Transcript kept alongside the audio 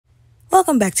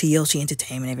Welcome back to Yoshi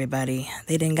Entertainment, everybody.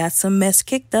 They done got some mess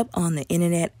kicked up on the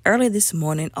internet early this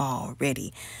morning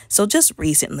already. So just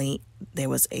recently, there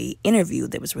was a interview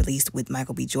that was released with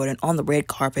Michael B. Jordan on the red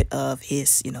carpet of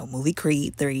his, movie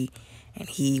Creed 3. And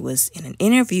he was in an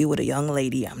interview with a young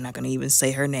lady. I'm not going to even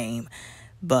say her name.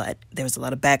 But there was a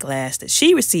lot of backlash that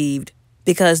she received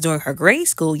because during her grade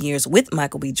school years with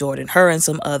Michael B. Jordan, her and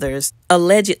some others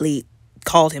allegedly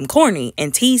called him corny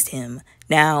and teased him.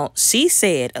 Now, she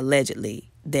said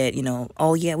allegedly that,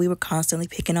 oh yeah, we were constantly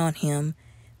picking on him.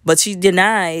 But she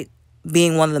denied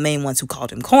being one of the main ones who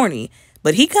called him corny.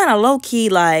 But he kind of low-key,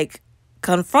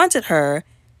 confronted her.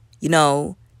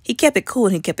 He kept it cool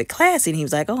and he kept it classy. And he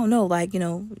was like, oh no,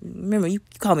 remember, you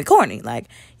called me corny. And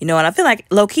I feel like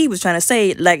low-key was trying to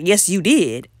say, yes, you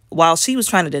did, while she was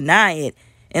trying to deny it.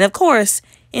 And of course,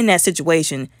 in that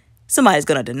situation, somebody's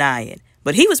going to deny it.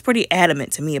 But he was pretty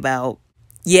adamant to me about,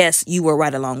 yes, you were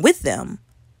right along with them,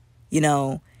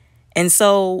 And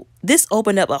so this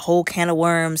opened up a whole can of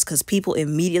worms because people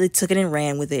immediately took it and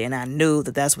ran with it. And I knew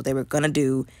that that's what they were going to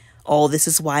do. Oh, this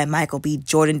is why Michael B.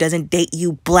 Jordan doesn't date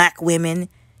you black women,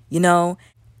 And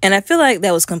I feel like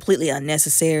that was completely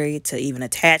unnecessary to even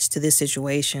attach to this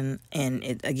situation. And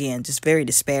it, again, just very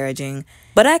disparaging.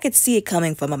 But I could see it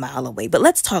coming from a mile away. But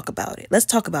let's talk about it. Let's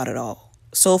talk about it all.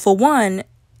 So for one,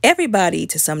 everybody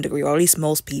to some degree, or at least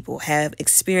most people, have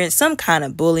experienced some kind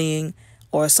of bullying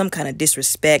or some kind of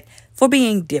disrespect for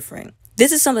being different.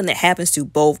 This is something that happens to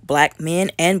both black men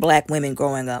and black women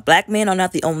growing up. Black men are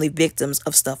not the only victims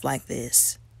of stuff like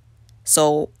this.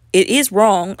 So it is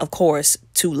wrong, of course,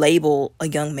 to label a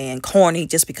young man corny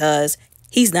just because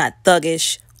he's not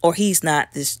thuggish or he's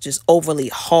not this just overly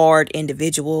hard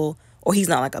individual or he's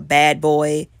not like a bad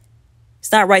boy.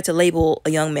 It's not right to label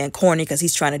a young man corny because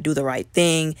he's trying to do the right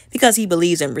thing, because he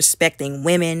believes in respecting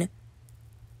women.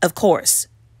 Of course,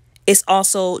 it's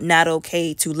also not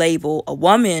okay to label a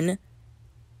woman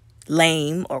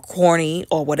lame or corny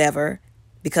or whatever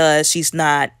because she's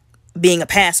not being a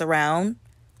pass around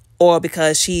or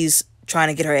because she's trying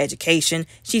to get her education.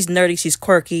 She's nerdy, she's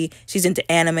quirky, she's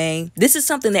into anime. This is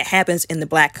something that happens in the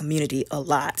black community a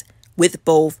lot with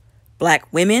both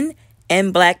black women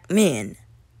and black men.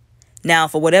 Now,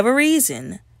 for whatever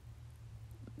reason,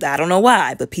 I don't know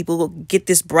why, but people will get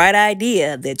this bright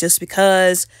idea that just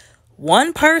because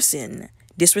one person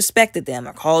disrespected them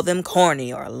or called them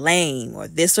corny or lame or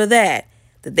this or that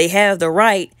they have the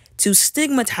right to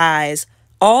stigmatize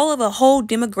all of a whole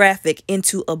demographic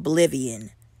into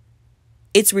oblivion.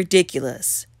 It's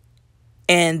ridiculous.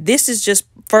 And this is just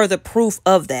further proof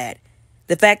of that.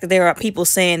 The fact that there are people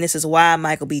saying this is why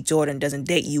Michael B. Jordan doesn't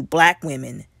date you black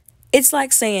women. It's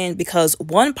like saying because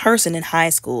one person in high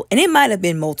school, and it might have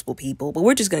been multiple people, but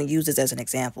we're just going to use this as an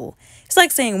example. It's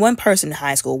like saying one person in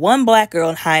high school, one black girl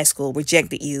in high school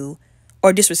rejected you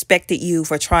or disrespected you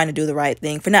for trying to do the right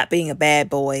thing, for not being a bad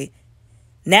boy.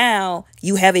 Now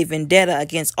you have a vendetta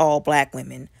against all black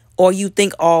women, or you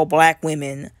think all black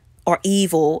women are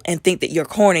evil and think that you're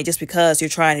corny just because you're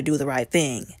trying to do the right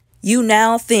thing. You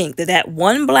now think that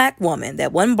one black woman,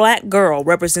 that one black girl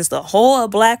represents the whole of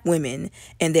black women,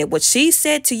 and that what she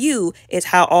said to you is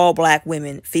how all black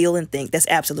women feel and think. That's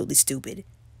absolutely stupid.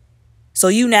 So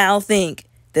you now think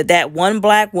that one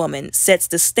black woman sets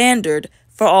the standard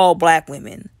for all black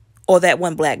women, or that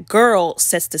one black girl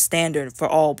sets the standard for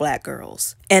all black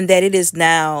girls, and that it is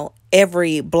now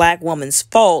every black woman's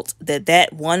fault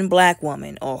that one black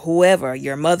woman or whoever,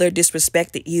 your mother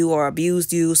disrespected you or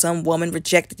abused you, some woman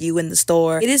rejected you in the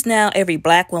store. It is now every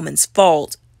black woman's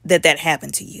fault that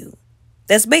happened to you.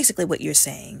 That's basically what you're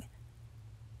saying,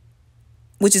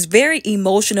 which is very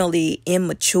emotionally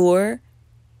immature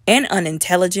and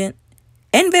unintelligent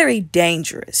and very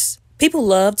dangerous. People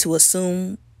love to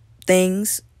assume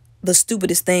things, the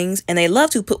stupidest things, and they love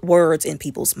to put words in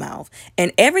people's mouth.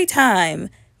 And every time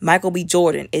Michael B.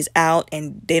 Jordan is out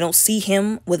and they don't see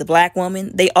him with a black woman,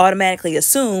 they automatically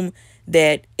assume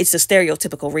that it's a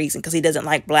stereotypical reason because he doesn't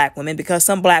like black women, because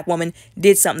some black woman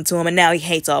did something to him and now he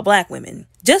hates all black women.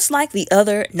 Just like the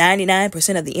other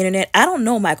 99% of the internet, I don't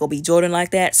know Michael B. Jordan like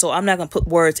that, so I'm not going to put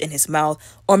words in his mouth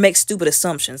or make stupid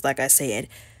assumptions, like I said.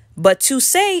 But to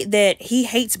say that he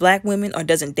hates black women or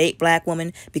doesn't date black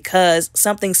women because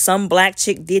something some black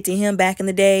chick did to him back in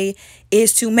the day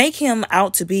is to make him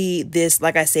out to be this,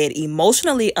 like I said,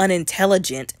 emotionally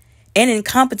unintelligent and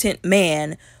incompetent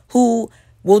man who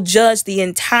will judge the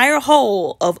entire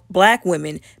whole of black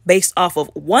women based off of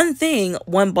one thing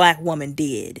one black woman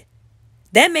did.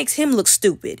 That makes him look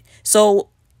stupid. So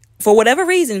for whatever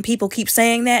reason, people keep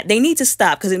saying that, they need to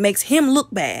stop because it makes him look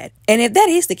bad. And if that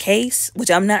is the case,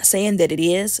 which I'm not saying that it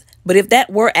is, but if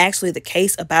that were actually the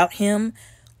case about him,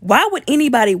 Why would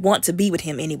anybody want to be with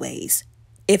him anyways?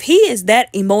 If he is that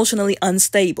emotionally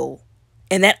unstable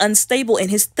and that unstable in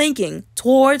his thinking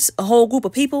towards a whole group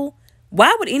of people,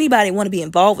 why would anybody want to be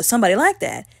involved with somebody like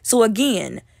that? So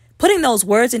again, putting those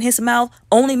words in his mouth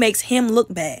only makes him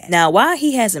look bad. Now, why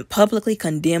he hasn't publicly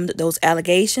condemned those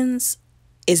allegations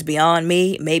is beyond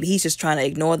me. Maybe he's just trying to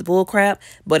ignore the bull crap.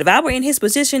 But if I were in his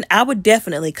position, I would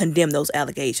definitely condemn those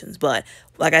allegations. But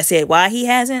like I said, why he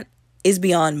hasn't is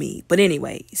beyond me. But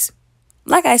anyways,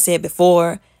 like I said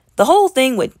before, the whole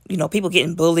thing with, people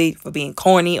getting bullied for being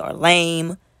corny or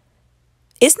lame,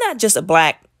 it's not just a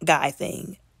black guy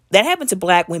thing. That happened to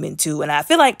black women too. And I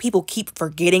feel like people keep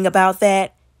forgetting about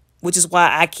that, which is why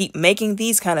I keep making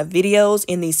these kind of videos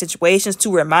in these situations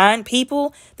to remind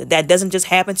people that that doesn't just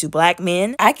happen to black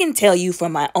men. I can tell you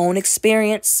from my own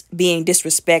experience being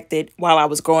disrespected while I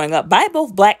was growing up by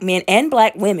both black men and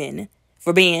black women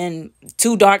for being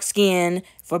too dark-skinned,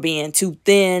 for being too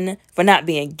thin, for not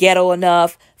being ghetto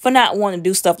enough, for not wanting to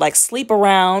do stuff like sleep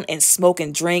around and smoke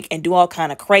and drink and do all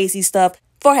kind of crazy stuff,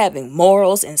 for having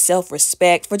morals and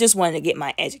self-respect, for just wanting to get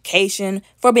my education,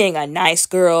 for being a nice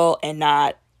girl and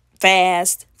not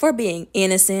fast, for being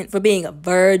innocent, for being a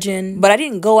virgin. But I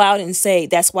didn't go out and say,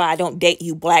 that's why I don't date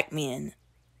you black men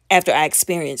after I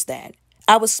experienced that.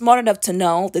 I was smart enough to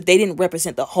know that they didn't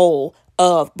represent the whole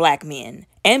of black men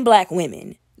and black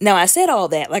women. Now, I said all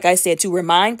that, like I said, to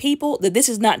remind people that this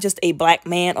is not just a black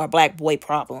man or black boy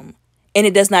problem. And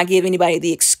it does not give anybody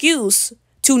the excuse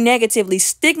to negatively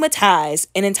stigmatize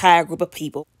an entire group of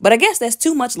people. But I guess that's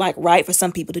too much like right for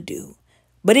some people to do.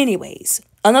 But anyways,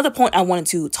 another point I wanted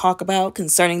to talk about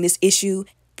concerning this issue.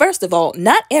 First of all,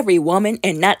 not every woman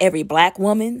and not every black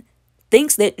woman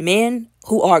thinks that men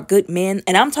who are good men,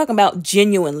 and I'm talking about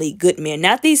genuinely good men,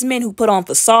 not these men who put on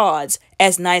facades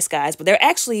as nice guys, but they're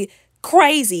actually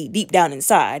crazy deep down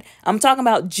inside. I'm talking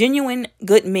about genuine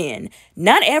good men.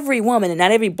 Not every woman and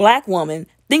not every black woman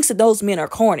thinks that those men are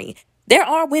corny. There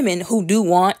are women who do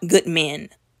want good men,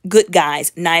 good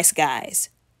guys, nice guys.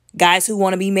 Guys who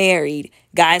want to be married,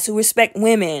 guys who respect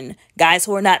women, guys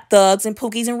who are not thugs and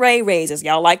pookies and ray-rays, as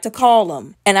y'all like to call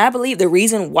them. And I believe the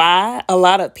reason why a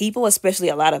lot of people, especially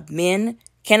a lot of men,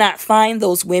 cannot find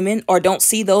those women or don't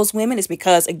see those women is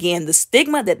because, again, the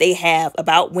stigma that they have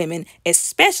about women,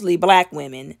 especially black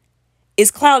women, is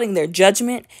clouding their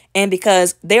judgment, and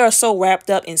because they are so wrapped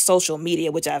up in social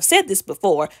media, which I've said this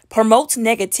before, promotes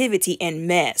negativity and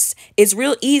mess. It's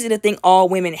real easy to think all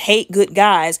women hate good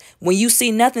guys when you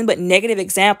see nothing but negative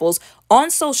examples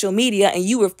on social media and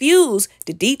you refuse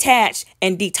to detach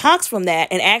and detox from that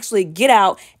and actually get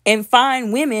out and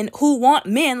find women who want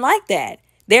men like that.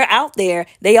 They're out there,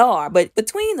 they are. But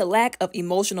between the lack of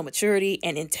emotional maturity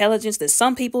and intelligence that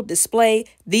some people display,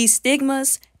 these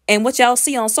stigmas, and what y'all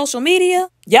see on social media,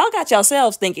 y'all got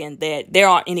yourselves thinking that there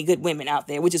aren't any good women out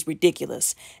there, which is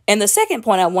ridiculous. And the second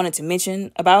point I wanted to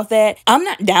mention about that, I'm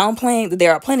not downplaying that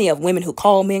there are plenty of women who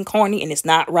call men corny and it's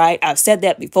not right. I've said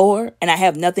that before and I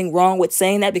have nothing wrong with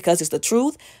saying that because it's the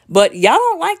truth. But y'all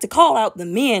don't like to call out the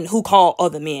men who call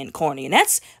other men corny. And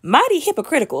that's mighty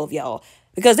hypocritical of y'all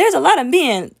because there's a lot of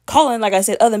men calling, like I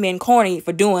said, other men corny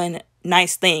for doing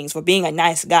nice things, for being a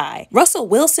nice guy. Russell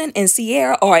Wilson and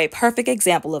Ciara are a perfect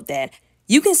example of that.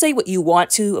 You can say what you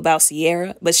want to about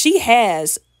Ciara, but she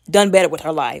has done better with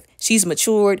her life. She's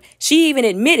matured. She even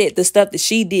admitted the stuff that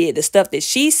she did, the stuff that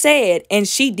she said, and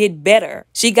she did better.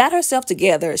 She got herself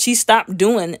together. She stopped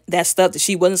doing that stuff that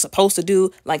she wasn't supposed to do,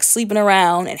 like sleeping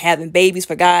around and having babies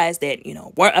for guys that,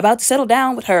 weren't about to settle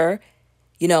down with her.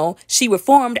 She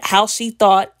reformed how she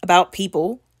thought about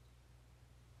people.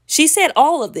 She said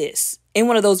all of this in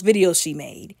one of those videos she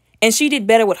made, and she did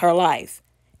better with her life.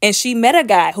 And she met a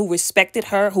guy who respected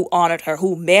her, who honored her,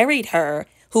 who married her,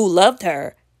 who loved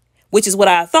her, which is what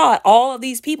I thought all of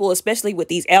these people, especially with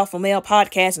these alpha male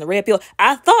podcasts and the red pill,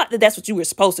 I thought that that's what you were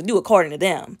supposed to do according to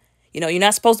them. You're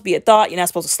not supposed to be a thought. You're not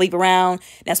supposed to sleep around.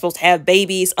 You're not supposed to have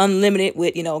babies unlimited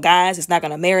with, guys that's not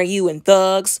going to marry you and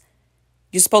thugs.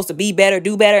 You're supposed to be better,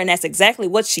 do better. And that's exactly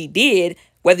what she did,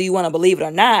 whether you want to believe it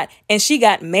or not. And she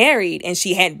got married and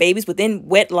she had babies within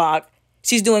wedlock.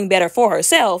 She's doing better for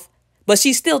herself, but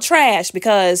she's still trash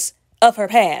because of her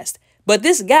past. But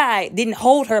this guy didn't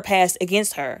hold her past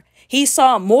against her. He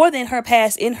saw more than her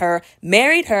past in her,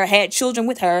 married her, had children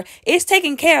with her, is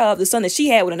taking care of the son that she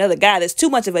had with another guy that's too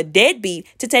much of a deadbeat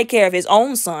to take care of his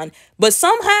own son. But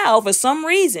somehow, for some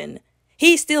reason,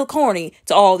 he's still corny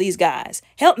to all these guys.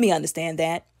 Help me understand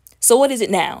that. So what is it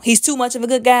now? He's too much of a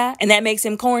good guy and that makes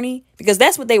him corny? Because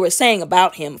that's what they were saying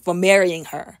about him for marrying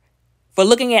her, for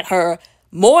looking at her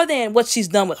more than what she's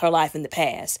done with her life in the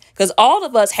past. Because all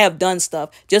of us have done stuff.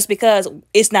 Just because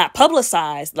it's not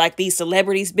publicized like these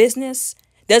celebrities' business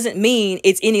doesn't mean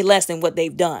it's any less than what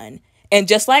they've done. And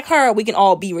just like her, we can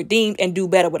all be redeemed and do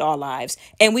better with our lives.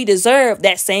 And we deserve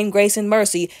that same grace and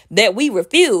mercy that we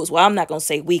refuse. Well, I'm not going to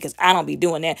say we because I don't be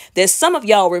doing that. That some of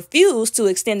y'all refuse to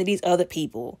extend to these other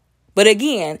people. But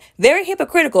again, very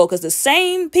hypocritical, because the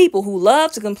same people who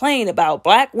love to complain about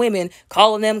black women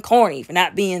calling them corny for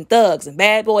not being thugs and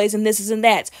bad boys and this and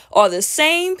that are the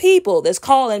same people that's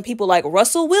calling people like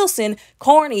Russell Wilson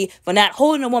corny for not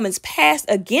holding a woman's past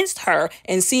against her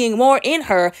and seeing more in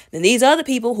her than these other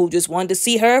people who just wanted to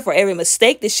see her for every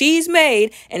mistake that she's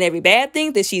made and every bad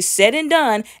thing that she's said and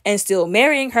done and still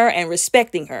marrying her and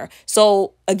respecting her.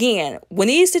 So again, when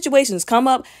these situations come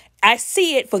up, I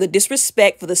see it for the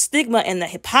disrespect, for the stigma and the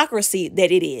hypocrisy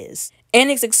that it is. And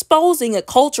it's exposing a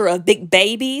culture of big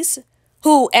babies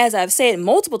who, as I've said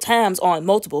multiple times on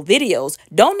multiple videos,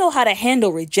 don't know how to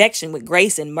handle rejection with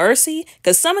grace and mercy.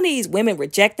 Because some of these women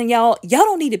rejecting y'all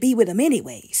don't need to be with them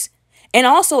anyways. And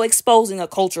also exposing a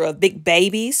culture of big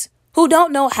babies who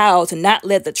don't know how to not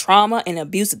let the trauma and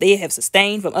abuse that they have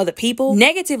sustained from other people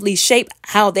negatively shape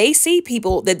how they see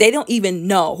people that they don't even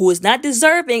know, who is not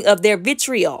deserving of their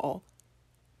vitriol.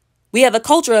 We have a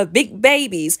culture of big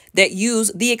babies that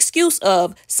use the excuse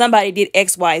of somebody did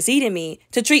XYZ to me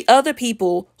to treat other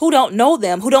people who don't know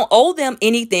them, who don't owe them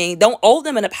anything, don't owe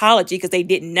them an apology because they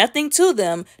did nothing to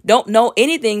them, don't know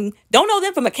anything, don't know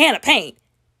them from a can of paint.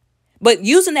 But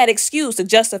using that excuse to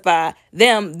justify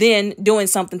them then doing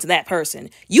something to that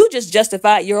person. You just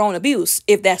justify your own abuse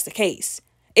if that's the case.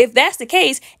 If that's the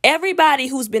case, everybody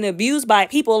who's been abused by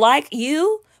people like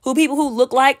you, people who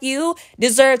look like you,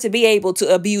 deserve to be able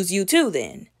to abuse you too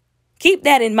then. Keep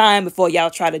that in mind before y'all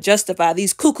try to justify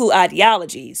these cuckoo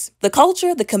ideologies. The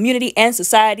culture, the community, and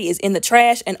society is in the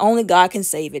trash and only God can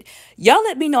save it. Y'all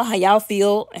let me know how y'all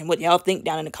feel and what y'all think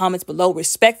down in the comments below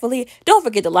respectfully. Don't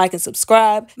forget to like and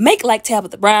subscribe. Make like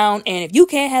Tabitha Brown. And if you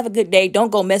can't have a good day,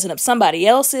 don't go messing up somebody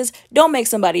else's. Don't make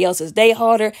somebody else's day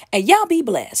harder. And y'all be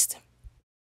blessed.